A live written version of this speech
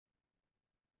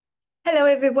Hello,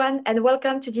 everyone, and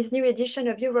welcome to this new edition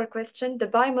of Euroquestions, the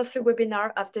bi-monthly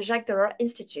webinar of the Jacques Delors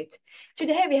Institute.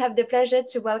 Today, we have the pleasure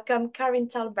to welcome Karin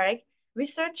Thalberg,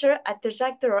 researcher at the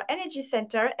Jacques Delors Energy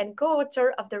Center and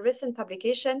co-author of the recent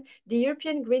publication, The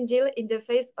European Green Deal in the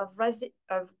Face of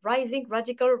Rising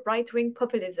Radical Right-Wing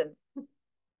Populism.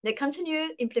 The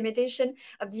continued implementation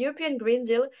of the European Green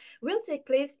Deal will take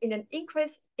place in an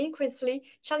increasingly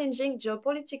challenging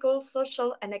geopolitical,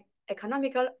 social, and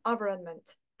economical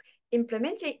environment.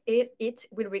 Implementing it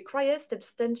will require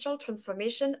substantial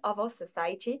transformation of our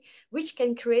society, which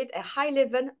can create a high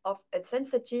level of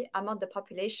uncertainty among the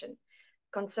population,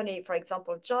 concerning, for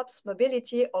example, jobs,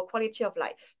 mobility, or quality of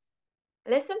life.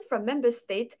 Lessons from member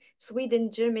states, Sweden,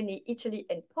 Germany, Italy,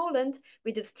 and Poland,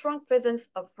 with a strong presence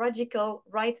of radical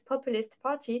right populist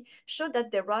party, show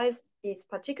that the rise is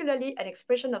particularly an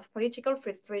expression of political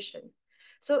frustration.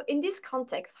 So in this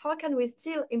context, how can we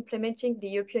still implementing the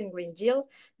European Green Deal?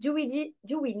 Do we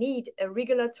need a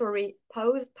regulatory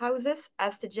pauses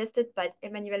as suggested by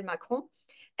Emmanuel Macron?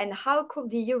 And how could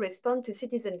the EU respond to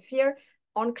citizen fear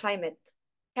on climate?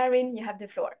 Karin, you have the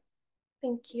floor.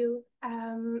 Thank you.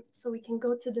 So we can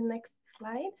go to the next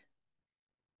slide.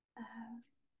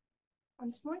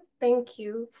 Once more. Thank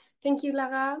you. Thank you,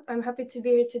 Lara. I'm happy to be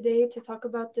here today to talk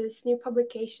about this new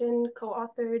publication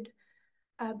co-authored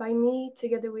by me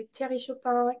together with Thierry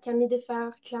Chopin, Camille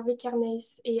Defar, Claire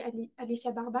Carnes, and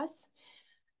Alicia Barbas.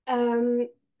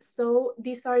 So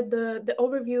these are the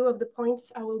overview of the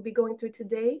points I will be going through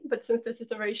today, but since this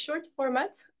is a very short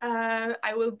format,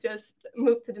 I will just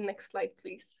move to the next slide,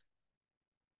 please.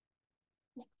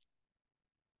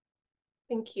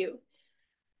 Thank you.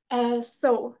 Since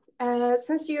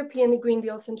the European Green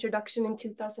Deal's introduction in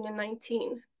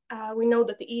 2019, we know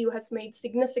that the EU has made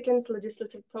significant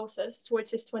legislative progress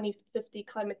towards its 2050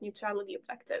 climate neutrality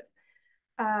objective,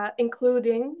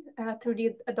 including through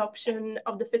the adoption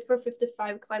of the Fit for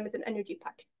 55 climate and energy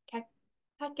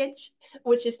package,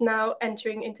 which is now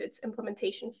entering into its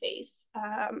implementation phase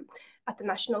at the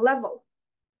national level.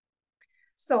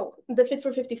 So the Fit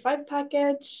for 55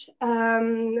 package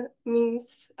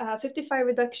means 55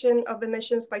 reduction of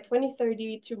emissions by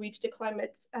 2030 to reach the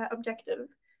climate objective,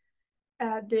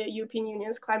 the European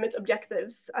Union's climate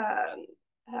objectives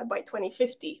by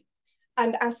 2050.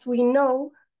 And as we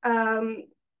know,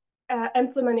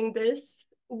 implementing this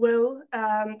will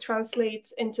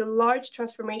translate into large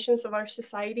transformations of our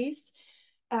societies,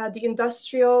 the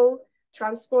industrial,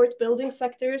 transport, building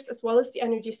sectors, as well as the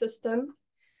energy system.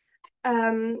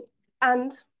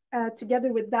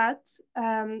 Together with that,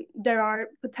 there are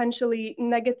potentially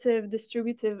negative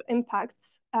distributive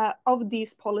impacts of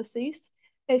these policies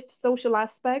if social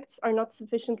aspects are not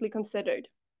sufficiently considered.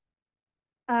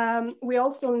 We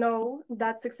also know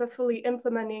that successfully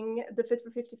implementing the Fit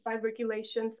for 55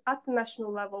 regulations at the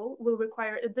national level will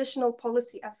require additional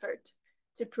policy effort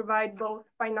to provide both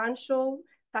financial,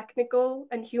 technical,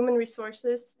 and human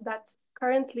resources that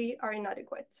currently are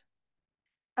inadequate.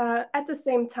 At the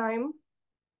same time,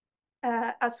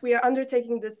 as we are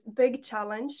undertaking this big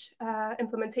challenge,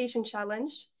 implementation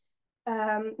challenge,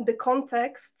 the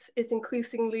context is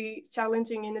increasingly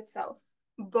challenging in itself,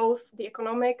 both the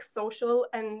economic, social,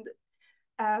 and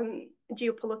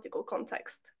geopolitical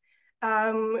context.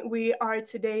 We are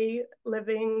today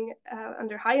living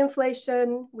under high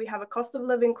inflation, we have a cost of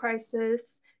living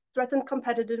crisis, threatened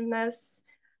competitiveness,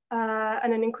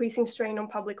 and an increasing strain on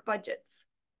public budgets.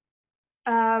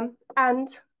 In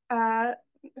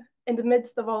the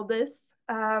midst of all this,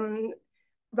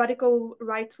 radical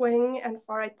right-wing and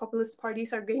far-right populist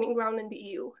parties are gaining ground in the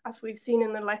EU, as we've seen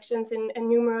in elections in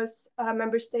numerous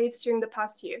member states during the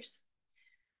past years.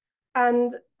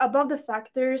 And above the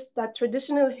factors that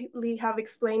traditionally have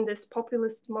explained this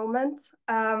populist moment,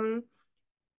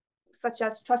 such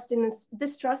as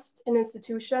distrust in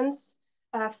institutions,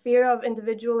 fear of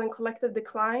individual and collective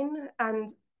decline,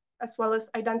 and as well as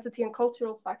identity and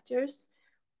cultural factors,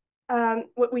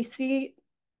 what we see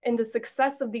in the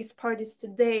success of these parties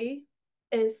today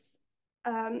is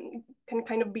can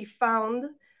kind of be found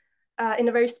in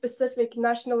a very specific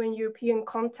national and European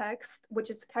context, which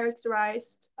is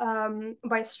characterized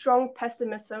by strong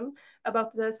pessimism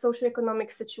about the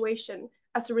socioeconomic situation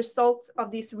as a result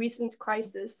of these recent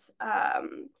crises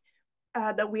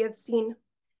that we have seen.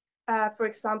 For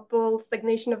example,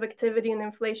 stagnation of activity and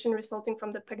inflation resulting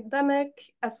from the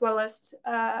pandemic, as well as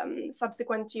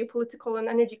subsequent geopolitical and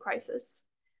energy crisis.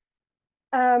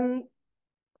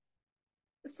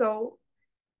 So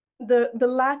the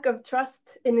lack of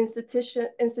trust in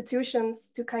institutions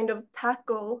to kind of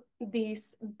tackle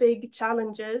these big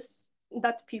challenges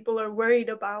that people are worried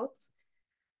about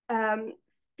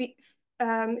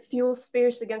fuels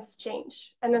fears against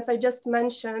change. And as I just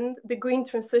mentioned, the green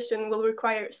transition will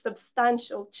require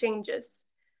substantial changes,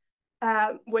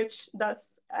 which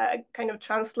thus kind of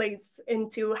translates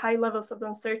into high levels of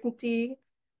uncertainty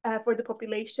for the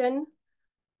population,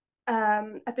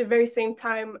 at the very same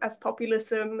time as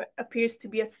populism appears to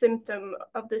be a symptom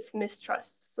of this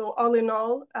mistrust. So all in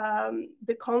all,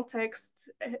 the context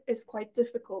is quite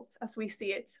difficult as we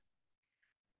see it.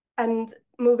 And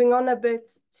moving on a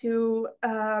bit to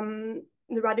the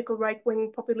radical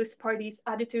right-wing populist parties'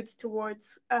 attitudes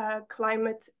towards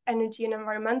climate, energy, and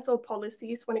environmental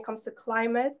policies. When it comes to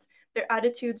climate, their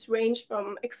attitudes range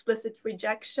from explicit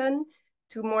rejection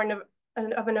to more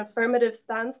of an affirmative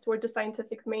stance toward the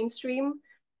scientific mainstream,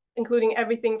 including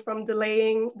everything from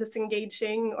delaying,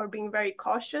 disengaging, or being very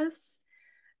cautious.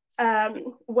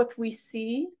 What we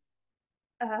see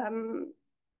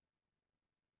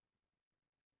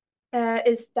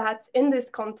is that in this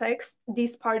context,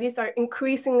 these parties are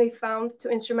increasingly found to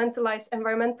instrumentalize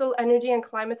environmental, energy, and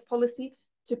climate policy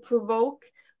to provoke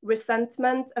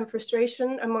resentment and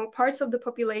frustration among parts of the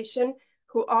population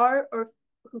who are or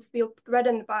who feel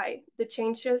threatened by the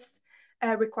changes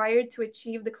required to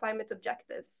achieve the climate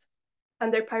objectives.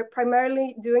 And they're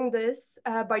primarily doing this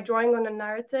by drawing on a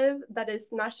narrative that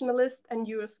is nationalist and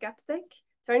Eurosceptic,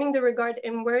 turning the regard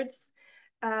inwards,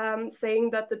 saying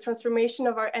that the transformation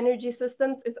of our energy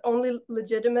systems is only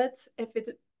legitimate if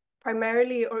it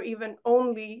primarily or even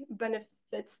only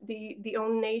benefits the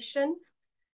own nation,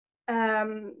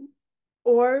 and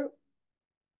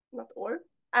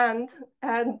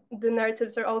the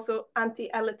narratives are also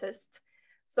anti-elitist.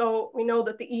 So we know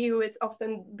that the EU is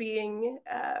often being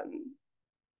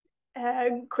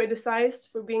criticized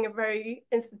for being a very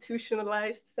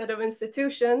institutionalized set of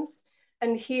institutions.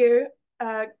 And here,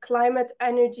 climate,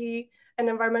 energy, and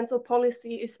environmental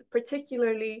policy is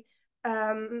particularly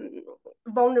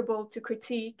vulnerable to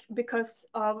critique because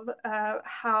of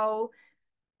how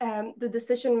the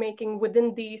decision-making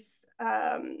within these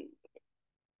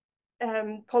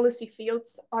policy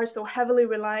fields are so heavily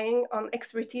relying on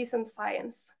expertise and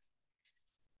science.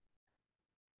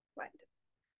 Right.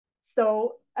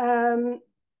 So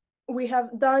we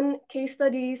have done case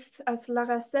studies, as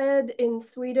Lara said, in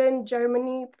Sweden,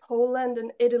 Germany, Poland,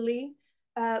 and Italy,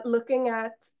 looking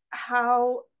at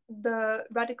how the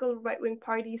radical right-wing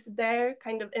parties there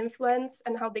kind of influence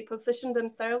and how they position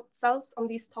themselves on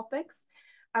these topics.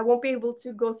 I won't be able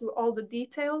to go through all the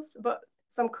details, but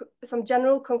some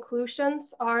general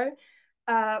conclusions are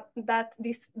that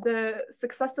the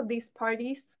success of these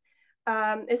parties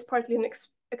is partly an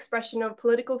expression of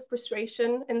political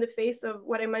frustration in the face of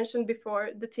what I mentioned before,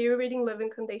 deteriorating living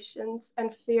conditions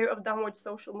and fear of downward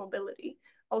social mobility,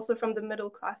 also from the middle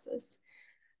classes.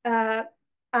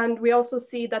 And we also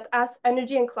see that as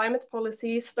energy and climate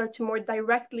policies start to more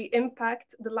directly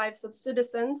impact the lives of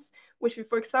citizens, which we,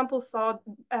 for example, saw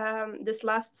this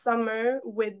last summer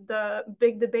with the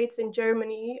big debates in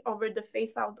Germany over the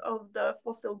phase out of the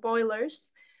fossil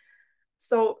boilers.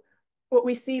 So what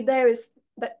we see there is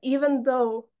that even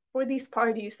though for these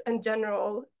parties in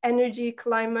general, energy,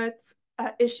 climate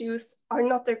issues are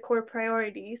not their core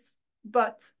priorities,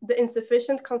 but the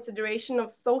insufficient consideration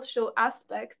of social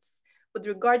aspects with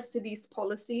regards to these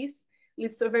policies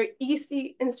leads to a very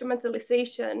easy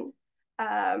instrumentalization,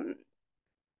 kind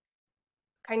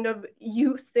of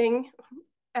using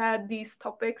these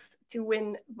topics to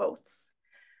win votes.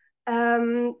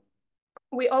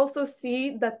 We also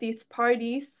see that these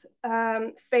parties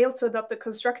fail to adopt a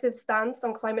constructive stance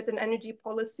on climate and energy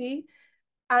policy.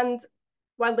 And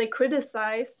while they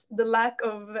criticize the lack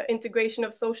of integration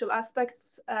of social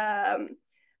aspects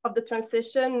of the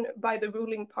transition by the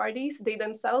ruling parties, they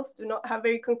themselves do not have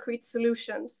very concrete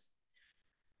solutions.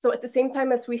 So at the same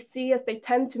time as we see as they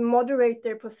tend to moderate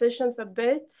their positions a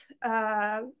bit,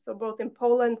 so both in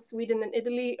Poland, Sweden, and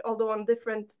Italy, although on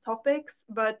different topics,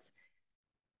 but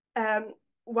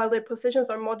while their positions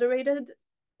are moderated,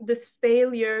 this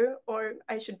failure, or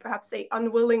I should perhaps say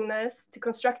unwillingness to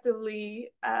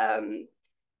constructively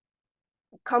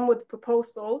come with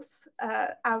proposals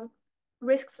as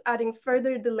risks adding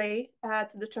further delay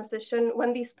to the transition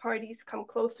when these parties come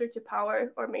closer to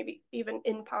power, or maybe even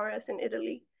in power, as in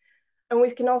Italy. And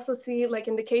we can also see, like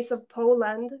in the case of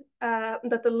Poland,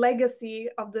 that the legacy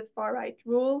of the far-right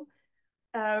rule,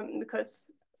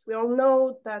 because as we all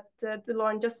know that the Law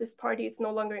and Justice Party is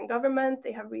no longer in government.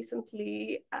 They have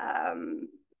recently,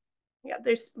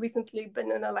 there's recently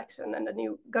been an election and a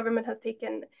new government has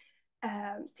taken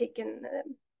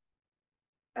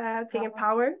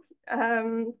power.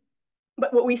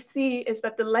 But what we see is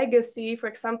that the legacy, for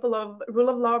example, of rule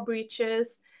of law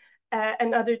breaches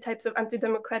and other types of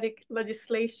anti-democratic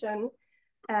legislation,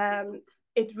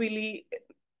 it really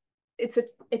it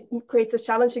creates a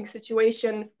challenging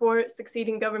situation for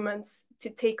succeeding governments to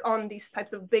take on these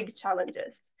types of big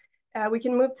challenges. We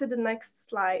can move to the next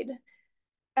slide.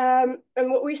 And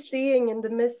what we're seeing in the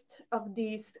midst of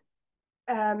these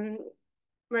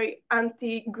very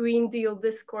anti-Green Deal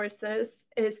discourses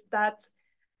is that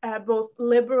both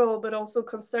liberal but also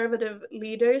conservative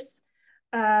leaders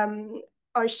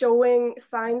are showing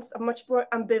signs of much more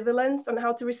ambivalence on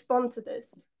how to respond to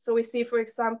this. So we see, for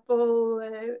example,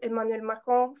 Emmanuel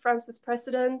Macron, France's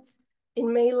president,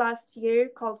 in May last year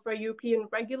called for a European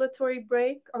regulatory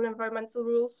break on environmental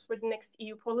rules for the next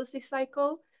EU policy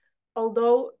cycle,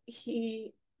 although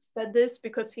he said this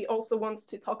because he also wants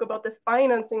to talk about the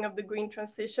financing of the green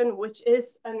transition, which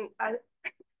is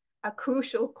a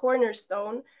crucial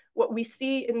cornerstone. What we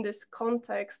see in this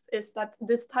context is that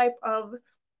this type of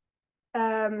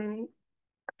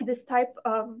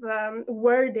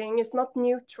wording is not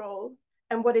neutral,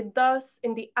 and what it does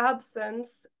in the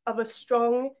absence of a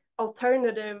strong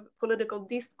alternative political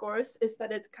discourse is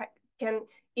that it can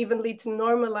even lead to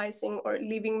normalizing or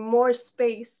leaving more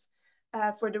space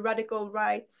for the radical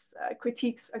right's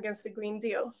critiques against the Green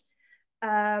Deal.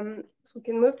 So we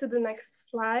can move to the next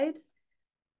slide.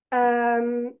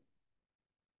 Can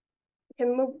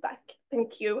move back.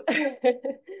 Thank you.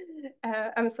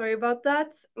 I'm sorry about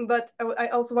that, but I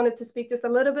also wanted to speak just a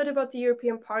little bit about the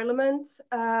European Parliament,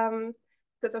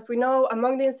 because as we know,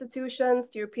 among the institutions,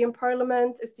 the European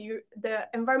Parliament is the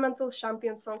environmental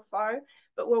champion so far.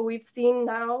 But what we've seen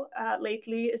now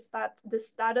lately is that the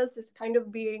status is kind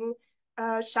of being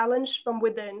challenged from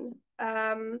within.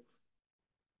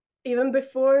 Even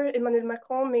before Emmanuel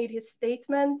Macron made his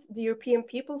statement, the European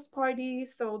People's Party,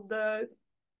 so the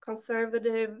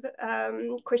conservative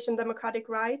Christian democratic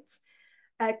right,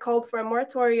 called for a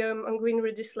moratorium on green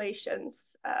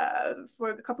legislations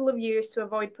for a couple of years to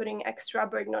avoid putting extra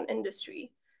burden on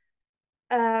industry.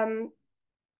 And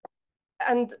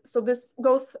so this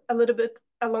goes a little bit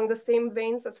along the same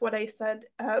veins as what I said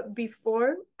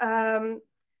before.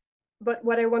 But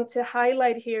what I want to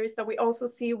highlight here is that we also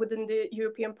see within the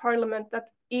European Parliament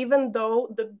that even though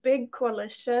the big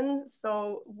coalition,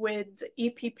 so with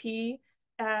EPP,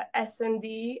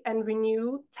 SND and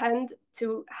Renew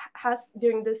has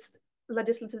during this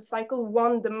legislative cycle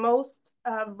won the most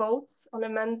votes on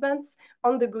amendments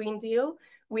on the Green Deal.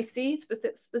 We see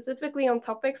specifically on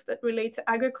topics that relate to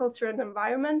agriculture and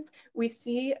environment, we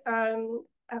see a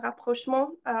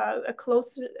rapprochement, a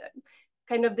close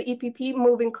kind of the EPP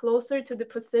moving closer to the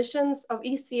positions of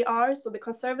ECR, so the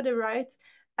conservative right,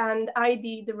 and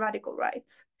ID, the radical right.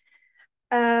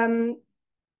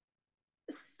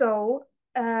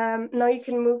 Now you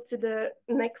can move to the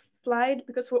next slide,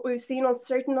 because what we've seen on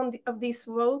certain of these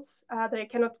votes that I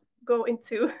cannot go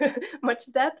into much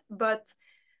depth, but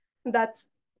that's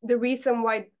the reason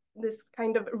why this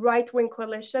kind of right-wing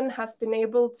coalition has been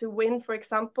able to win, for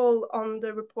example, on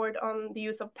the report on the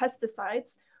use of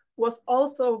pesticides, was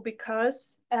also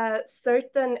because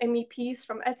certain MEPs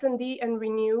from SND and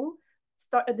Renew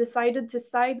decided to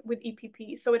side with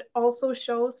EPP. So it also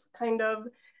shows kind of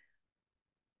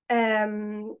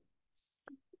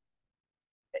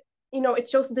it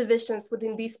shows divisions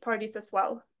within these parties as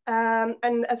well.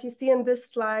 And as you see in this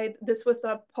slide, this was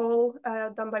a poll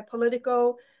done by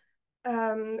Politico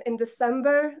in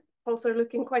December, also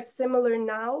looking quite similar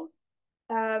now.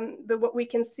 But what we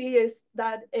can see is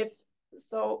that if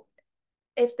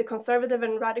the conservative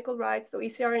and radical right, so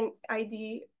ECR and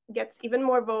ID, gets even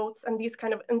more votes and these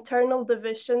kind of internal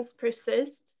divisions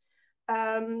persist,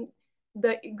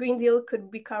 the Green Deal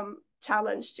could become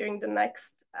challenged during the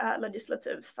next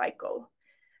legislative cycle.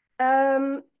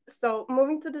 So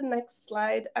moving to the next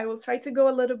slide, I will try to go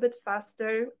a little bit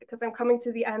faster because I'm coming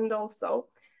to the end also.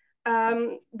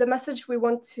 The message we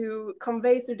want to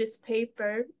convey through this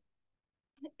paper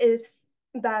is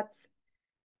that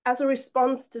as a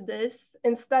response to this,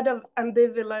 instead of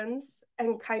ambivalence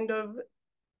and kind of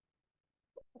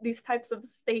these types of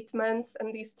statements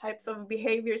and these types of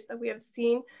behaviors that we have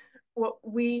seen, what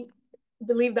we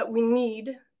believe that we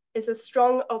need is a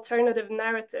strong alternative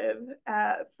narrative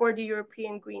for the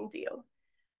European Green Deal.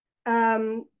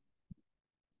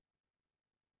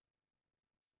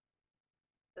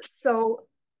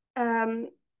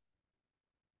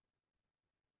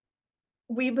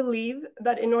 We believe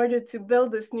that in order to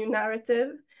build this new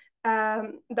narrative,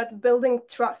 that building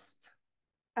trust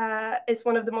is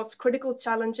one of the most critical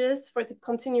challenges for the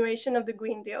continuation of the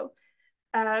Green Deal.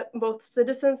 Both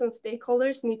citizens and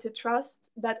stakeholders need to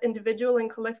trust that individual and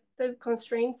collective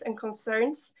constraints and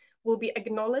concerns will be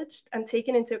acknowledged and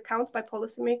taken into account by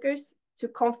policymakers to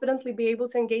confidently be able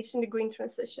to engage in the green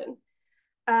transition.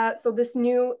 So this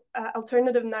new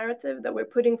alternative narrative that we're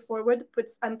putting forward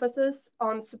puts emphasis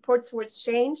on support towards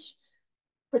change,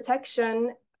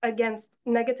 protection against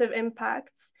negative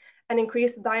impacts, and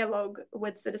increased dialogue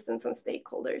with citizens and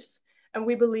stakeholders. And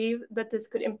we believe that this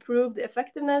could improve the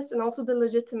effectiveness and also the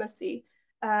legitimacy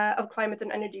of climate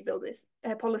and energy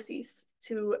policies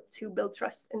to build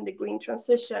trust in the green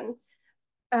transition.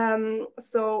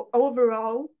 So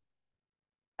overall,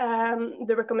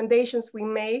 the recommendations we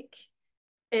make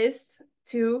is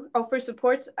to offer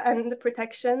support and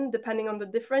protection depending on the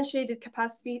differentiated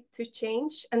capacity to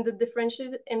change and the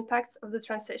differentiated impacts of the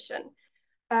transition.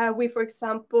 We, for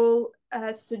example,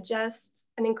 suggest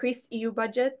an increased EU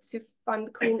budget to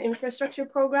fund clean infrastructure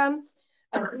programs,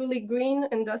 a truly green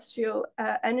industrial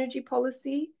energy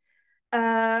policy,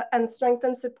 and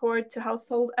strengthen support to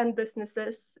household and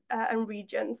businesses and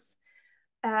regions,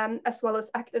 as well as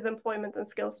active employment and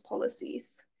skills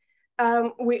policies.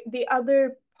 The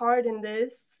other part in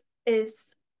this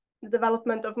is the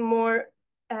development of more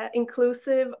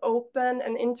inclusive, open,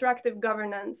 and interactive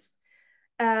governance.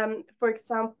 For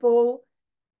example,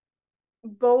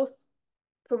 both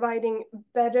providing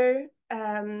better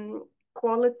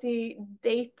quality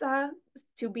data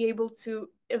to be able to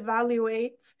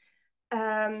evaluate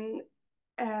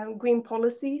green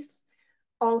policies,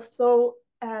 also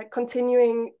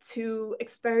continuing to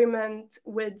experiment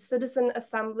with citizen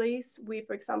assemblies. We,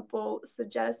 for example,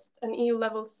 suggest an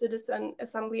EU-level citizen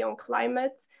assembly on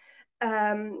climate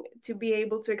to be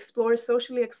able to explore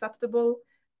socially acceptable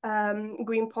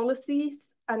green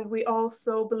policies. And we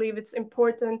also believe it's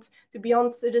important to,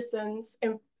 beyond citizens,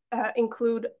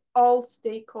 include all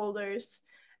stakeholders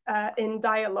in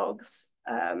dialogues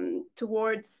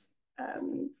towards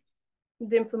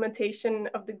the implementation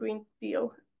of the Green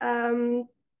Deal. And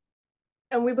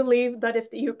we believe that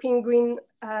if the European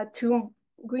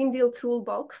Green Deal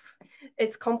toolbox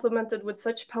is complemented with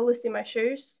such policy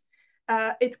measures,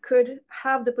 it could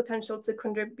have the potential to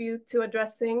contribute to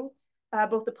addressing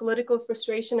both the political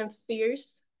frustration and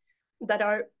fears that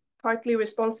are partly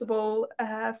responsible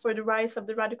for the rise of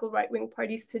the radical right-wing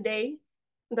parties today,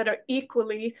 that are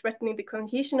equally threatening the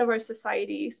cohesion of our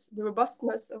societies, the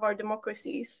robustness of our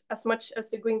democracies, as much as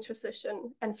the green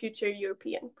transition and future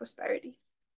European prosperity.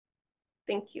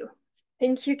 Thank you.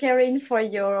 Thank you, Karin, for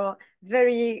your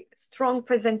very strong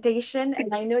presentation.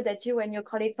 And I know that you and your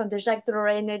colleague from the Jacques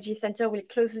Delors Energy Center will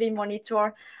closely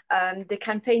monitor the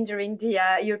campaign during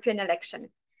the European election.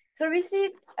 So we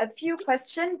received a few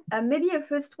questions, maybe a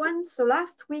first one. So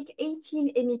last week,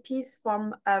 18 MEPs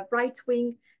from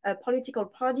right-wing political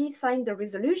parties signed a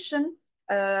resolution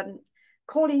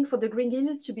calling for the Green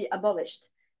Deal to be abolished.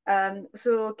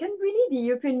 So can really the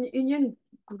European Union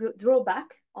draw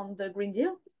back on the Green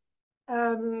Deal?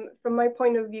 From my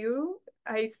point of view,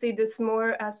 I see this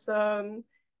more as a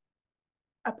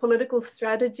political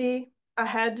strategy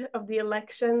ahead of the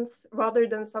elections rather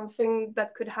than something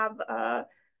that could have a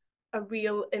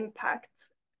real impact.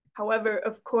 However,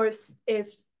 of course, if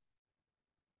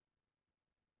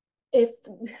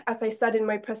as I said in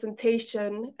my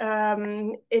presentation,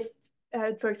 if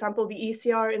for example, the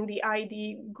ECR and the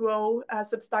ID grow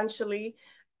substantially,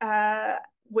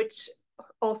 which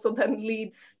also then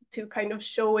leads to kind of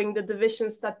showing the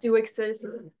divisions that do exist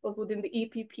both within the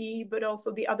EPP, but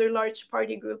also the other large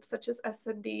party groups such as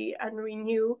SD and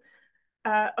Renew.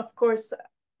 Of course,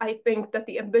 I think that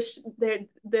the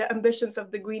ambitions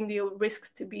of the Green Deal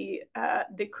risks to be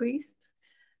decreased.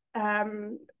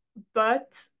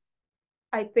 But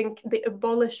I think the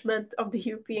abolishment of the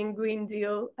European Green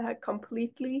Deal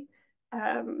completely,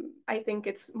 I think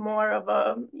it's more of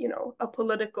a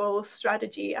political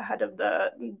strategy ahead of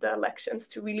the elections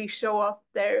to really show off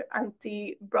their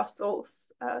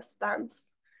anti-Brussels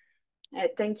stance.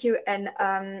 Thank you. And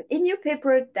in your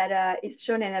paper that is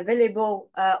shown and available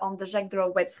on the Jacques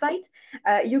Delors website,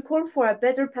 you call for a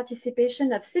better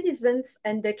participation of citizens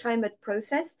in the climate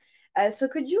process. So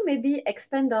could you maybe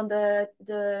expand on the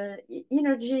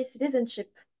energy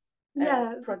citizenship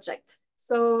project?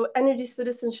 So energy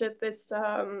citizenship is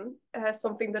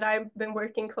something that I've been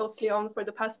working closely on for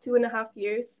the past 2.5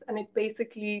 years. And it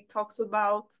basically talks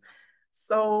about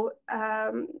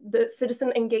the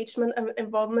citizen engagement and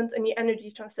involvement in the energy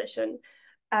transition.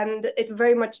 And it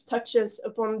very much touches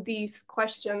upon these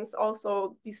questions,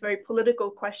 also these very political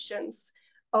questions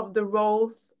of the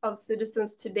roles of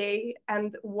citizens today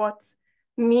and what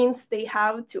means they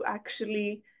have to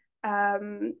actually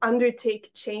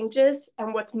undertake changes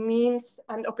and what means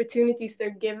and opportunities they're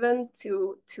given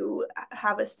to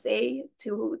have a say,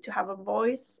 to have a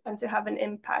voice, and to have an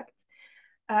impact.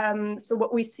 So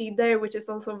what we see there, which is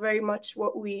also very much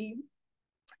what we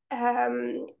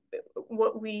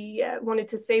wanted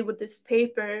to say with this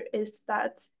paper, is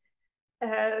that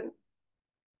uh,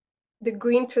 the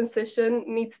green transition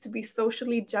needs to be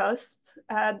socially just.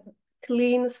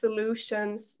 Clean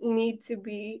solutions need to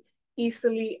be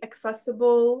easily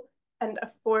accessible and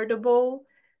affordable.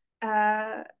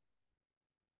 Uh,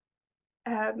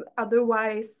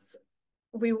 Otherwise,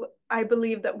 I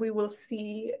believe that we will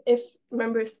see, if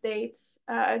member states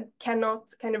cannot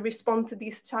kind of respond to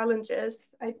these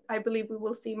challenges, I believe we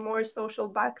will see more social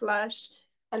backlash,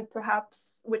 and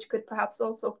perhaps, which could perhaps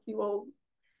also fuel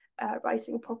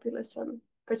rising populism,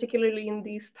 particularly in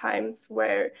these times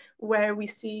where we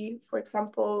see, for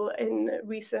example, in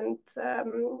recent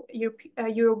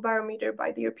Eurobarometer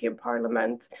by the European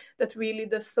Parliament, that really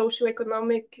the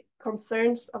socioeconomic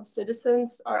concerns of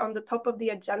citizens are on the top of the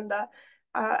agenda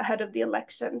ahead of the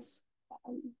elections.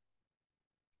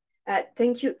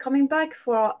 Thank you. Coming back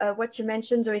for what you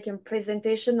mentioned during your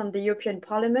presentation on the European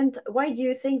Parliament, why do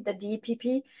you think that the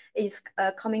EPP is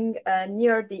coming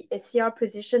near the SCR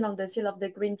position on the field of the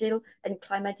Green Deal and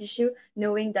climate issue,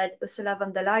 knowing that Ursula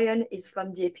von der Leyen is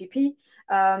from the EPP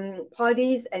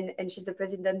parties, and she's the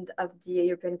president of the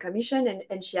European Commission,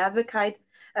 and she advocated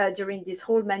during this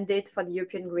whole mandate for the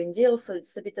European Green Deal, so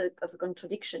it's a bit of a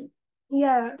contradiction.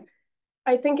 Yeah,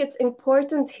 I think it's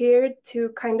important here to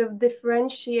kind of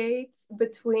differentiate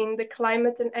between the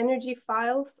climate and energy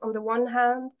files on the one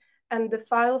hand, and the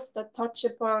files that touch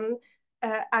upon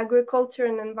agriculture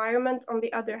and environment on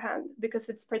the other hand, because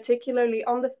it's particularly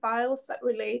on the files that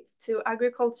relate to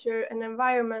agriculture and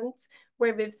environment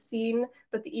where we've seen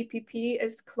that the EPP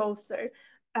is closer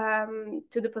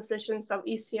to the positions of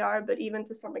ECR, but even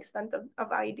to some extent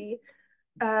of ID.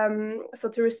 So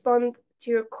to respond to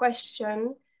your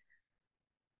question,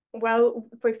 well,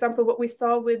 for example, what we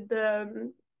saw with the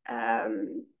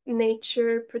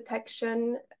nature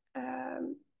protection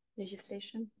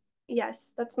legislation.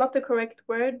 Yes, that's not the correct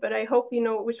word, but I hope you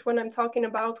know which one I'm talking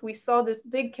about. We saw this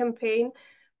big campaign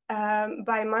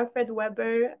by Manfred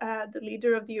Weber, the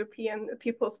leader of the European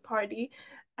People's Party,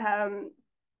 and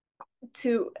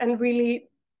really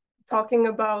talking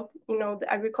about, you know,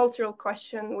 the agricultural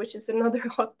question, which is another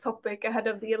hot topic ahead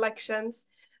of the elections,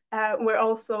 where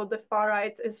also the far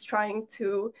right is trying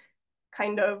to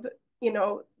kind of, you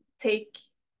know, take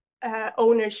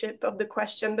ownership of the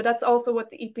question. But that's also what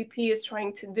the EPP is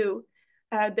trying to do.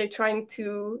 They're trying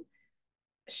to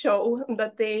show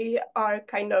that they are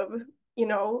kind of, you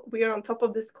know, we are on top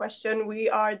of this question. We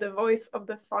are the voice of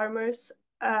the farmers.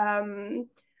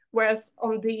 Whereas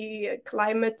on the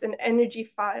climate and energy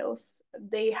files,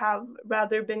 they have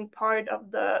rather been part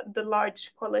of the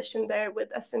large coalition there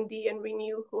with SND and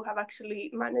Renew, who have actually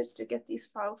managed to get these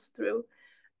files through.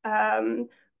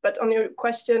 But on your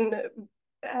question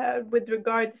with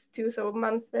regards to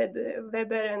Manfred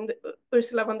Weber and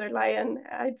Ursula von der Leyen,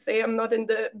 I'd say I'm not in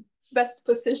the best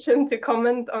position to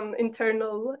comment on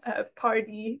internal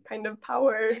party kind of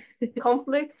power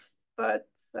conflicts, but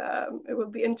it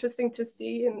will be interesting to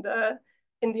see in the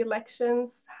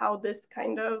elections how this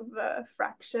kind of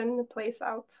fraction plays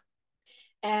out.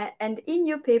 And in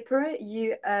your paper,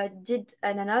 you did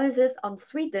an analysis on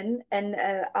Sweden, and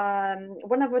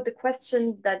one of the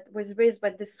questions that was raised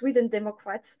by the Sweden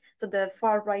Democrats, so the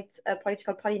far-right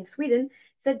political party in Sweden,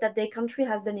 said that their country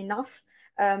has done enough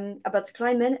about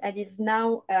climate and is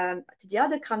now to the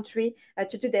other country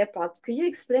to do their part. Could you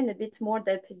explain a bit more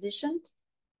their position?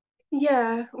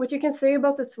 Yeah, what you can say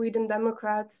about the Sweden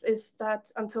Democrats is that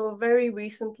until very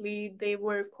recently, they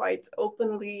were quite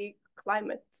openly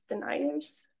climate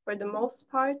deniers for the most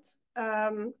part.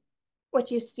 What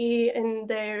you see in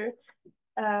their,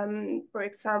 for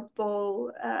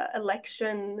example,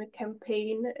 election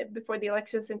campaign before the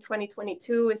elections in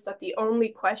 2022 is that the only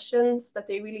questions that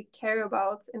they really care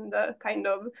about in the kind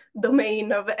of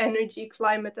domain of energy,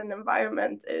 climate, and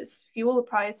environment is fuel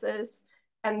prices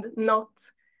and not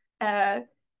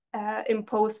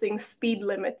imposing speed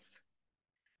limits.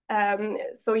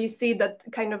 So you see that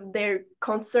kind of their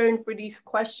concern for these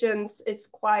questions is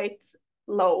quite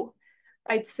low.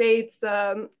 I'd say it's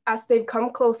as they've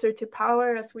come closer to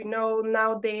power, as we know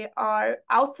now, they are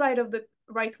outside of the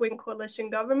right-wing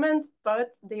coalition government,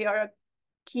 but they are a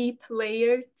key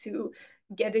player to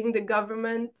getting the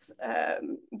government,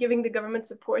 giving the government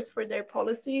support for their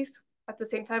policies. At the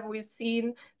same time, we've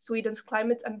seen Sweden's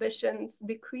climate ambitions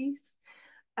decrease.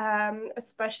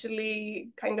 especially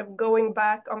kind of going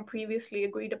back on previously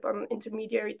agreed upon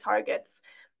intermediary targets.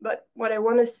 But what I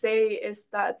want to say is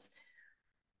that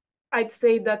I'd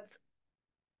say that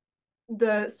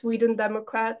the Sweden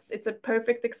Democrats, it's a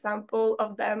perfect example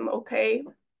of them, okay?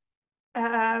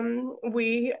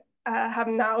 We have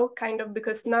now kind of,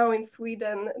 because now in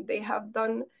Sweden, they have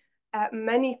done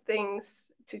many things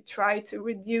to try to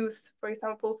reduce, for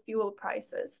example, fuel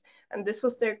prices. And this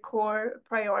was their core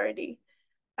priority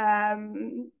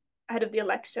ahead of the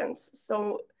elections.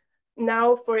 So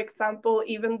now, for example,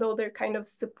 even though they're kind of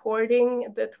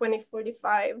supporting the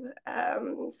 2045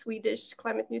 Swedish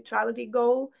climate neutrality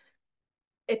goal,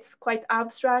 it's quite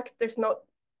abstract.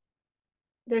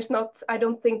 I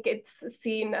don't think it's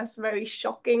seen as very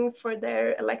shocking for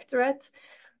their electorate.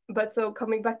 But so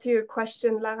coming back to your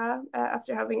question, Lara,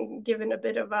 after having given a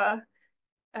bit of a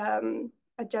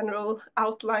general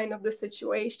outline of the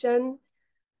situation,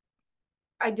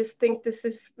 I just think this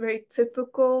is very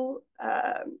typical,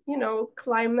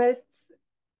 climate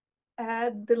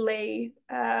delay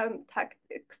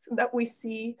tactics that we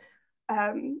see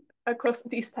across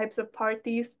these types of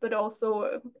parties, but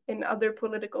also in other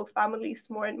political families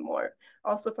more and more,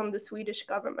 also from the Swedish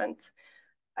government.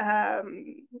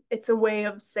 It's a way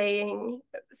of saying,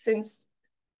 since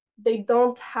they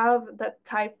don't have that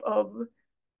type of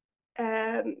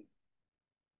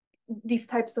these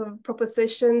types of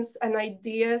propositions and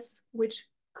ideas which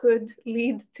could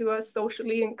lead to a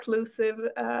socially inclusive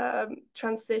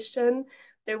transition,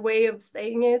 their way of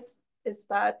saying it is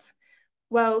that,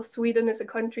 well, Sweden is a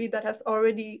country that has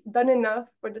already done enough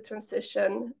for the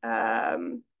transition,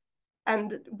 and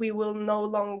we will no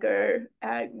longer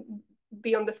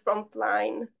be on the front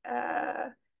line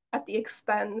at the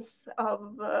expense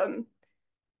of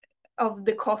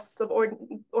the costs of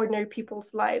ordinary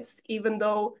people's lives, even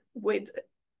though with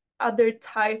other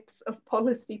types of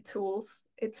policy tools,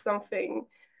 it's something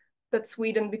that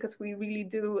Sweden, because we really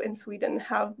do in Sweden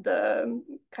have the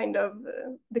kind of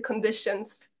the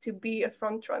conditions to be a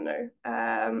front runner.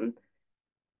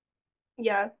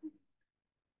 Yeah,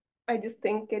 I just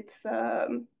think it's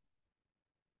a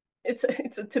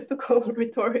typical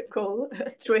rhetorical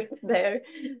trick there,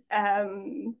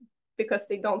 because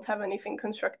they don't have anything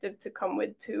constructive to come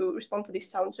with to respond to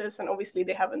these challenges, and obviously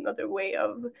they have another way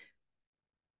of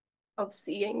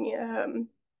seeing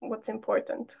what's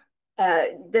important.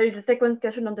 There is a second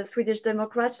question on the Swedish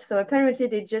Democrats. So apparently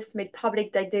they just made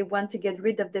public that they want to get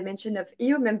rid of the mention of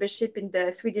EU membership in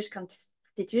the Swedish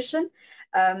constitution,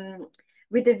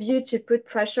 with a view to put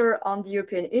pressure on the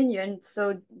European Union.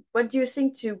 So what do you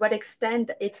think, to what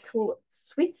extent it could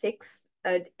Sweet Six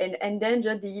and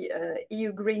endanger the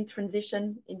EU green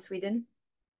transition in Sweden?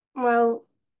 Well,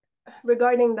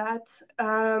 regarding that,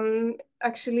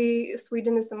 actually,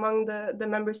 Sweden is among the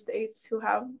member states who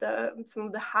have some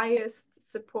of the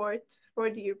highest support for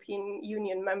the European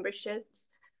Union memberships.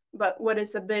 But what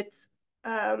is a bit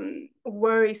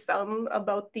worrisome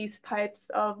about these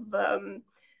types of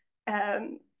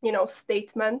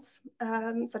statements,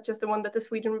 such as the one that the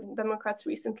Sweden Democrats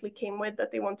recently came with,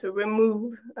 that they want to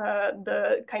remove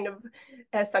the kind of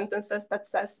sentences that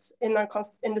says in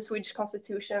the Swedish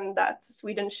constitution that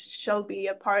Sweden shall be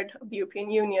a part of the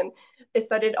European Union, is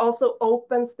that it also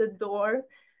opens the door,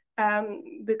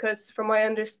 because from my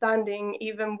understanding,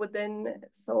 even within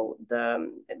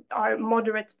our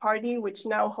moderate party, which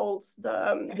now holds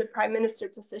the prime minister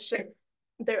position,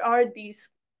 there are these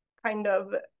kind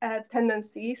of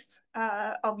tendencies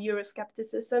of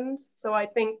Euroscepticism. So I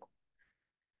think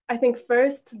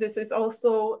first, this is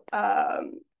also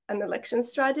an election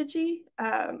strategy,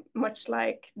 much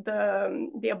like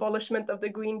the abolishment of the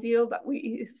Green Deal that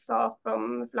we saw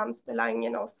from Flamsbelang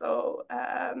and also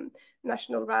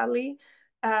National Rally.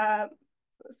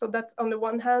 So that's on the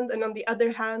one hand, and on the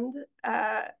other hand,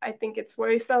 I think it's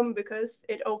worrisome because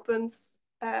it opens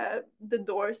the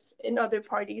doors in other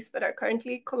parties that are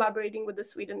currently collaborating with the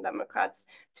Sweden Democrats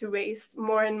to raise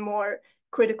more and more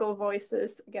critical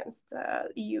voices against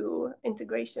EU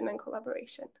integration and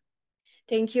collaboration.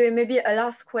 Thank you. And maybe a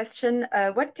last question.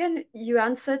 What can you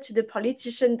answer to the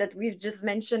politician that we've just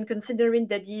mentioned, considering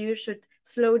that the EU should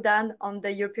slow down on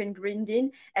the European Green Deal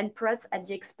and perhaps at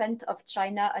the expense of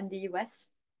China and the US?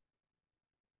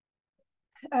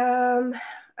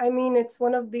 I mean, it's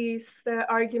one of these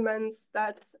arguments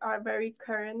that are very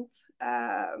current,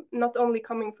 not only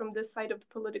coming from this side of the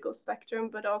political spectrum,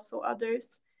 but also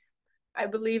others. I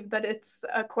believe that it's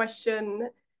a question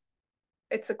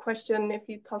if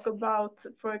you talk about,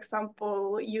 for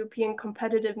example, European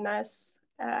competitiveness.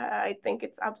 I think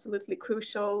it's absolutely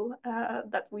crucial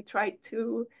that we try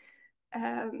to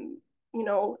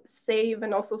save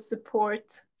and also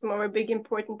support some of our big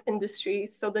important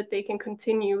industries so that they can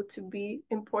continue to be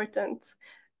important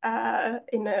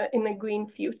in a green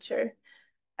future.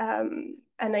 And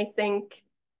I think,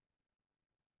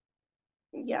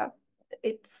 yeah,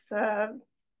 it's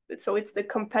so it's the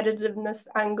competitiveness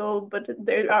angle, but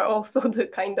there are also the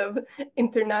kind of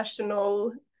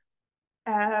international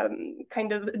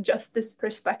kind of justice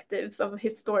perspectives of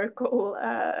historical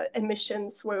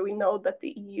emissions, where we know that the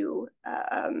EU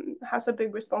has a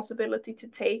big responsibility to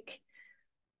take.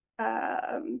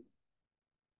 Yeah,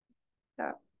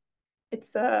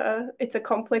 it's a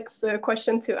complex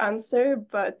question to answer,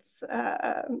 but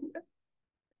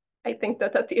I think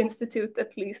that at the Institute,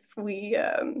 at least, we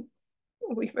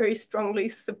very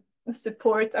strongly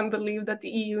support and believe that the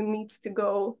EU needs to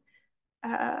go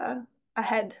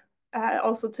ahead,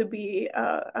 also to be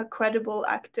a credible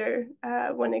actor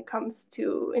when it comes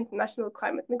to international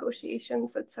climate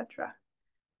negotiations, etc.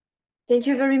 Thank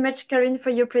you very much, Karin, for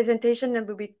your presentation, and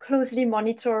we will closely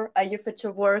monitor your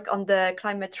future work on the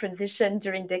climate transition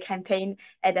during the campaign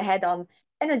and ahead on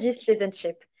energy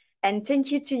citizenship. And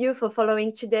thank you to you for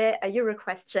following today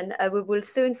Euroquestion. We will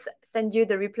soon send you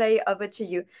the replay over to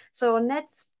you. So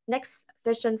next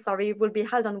session, sorry, will be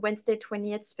held on Wednesday,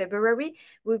 20th February.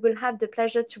 We will have the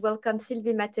pleasure to welcome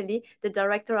Sylvie Matteli, the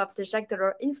director of the Jacques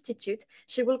Delors Institute.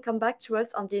 She will come back to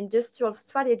us on the industrial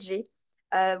strategy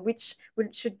which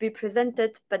should be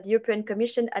presented by the European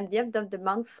Commission at the end of the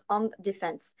month on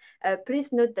defense.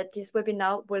 Please note that this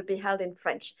webinar will be held in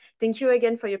French. Thank you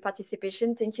again for your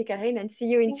participation. Thank you, Karine, and see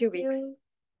you in 2 weeks.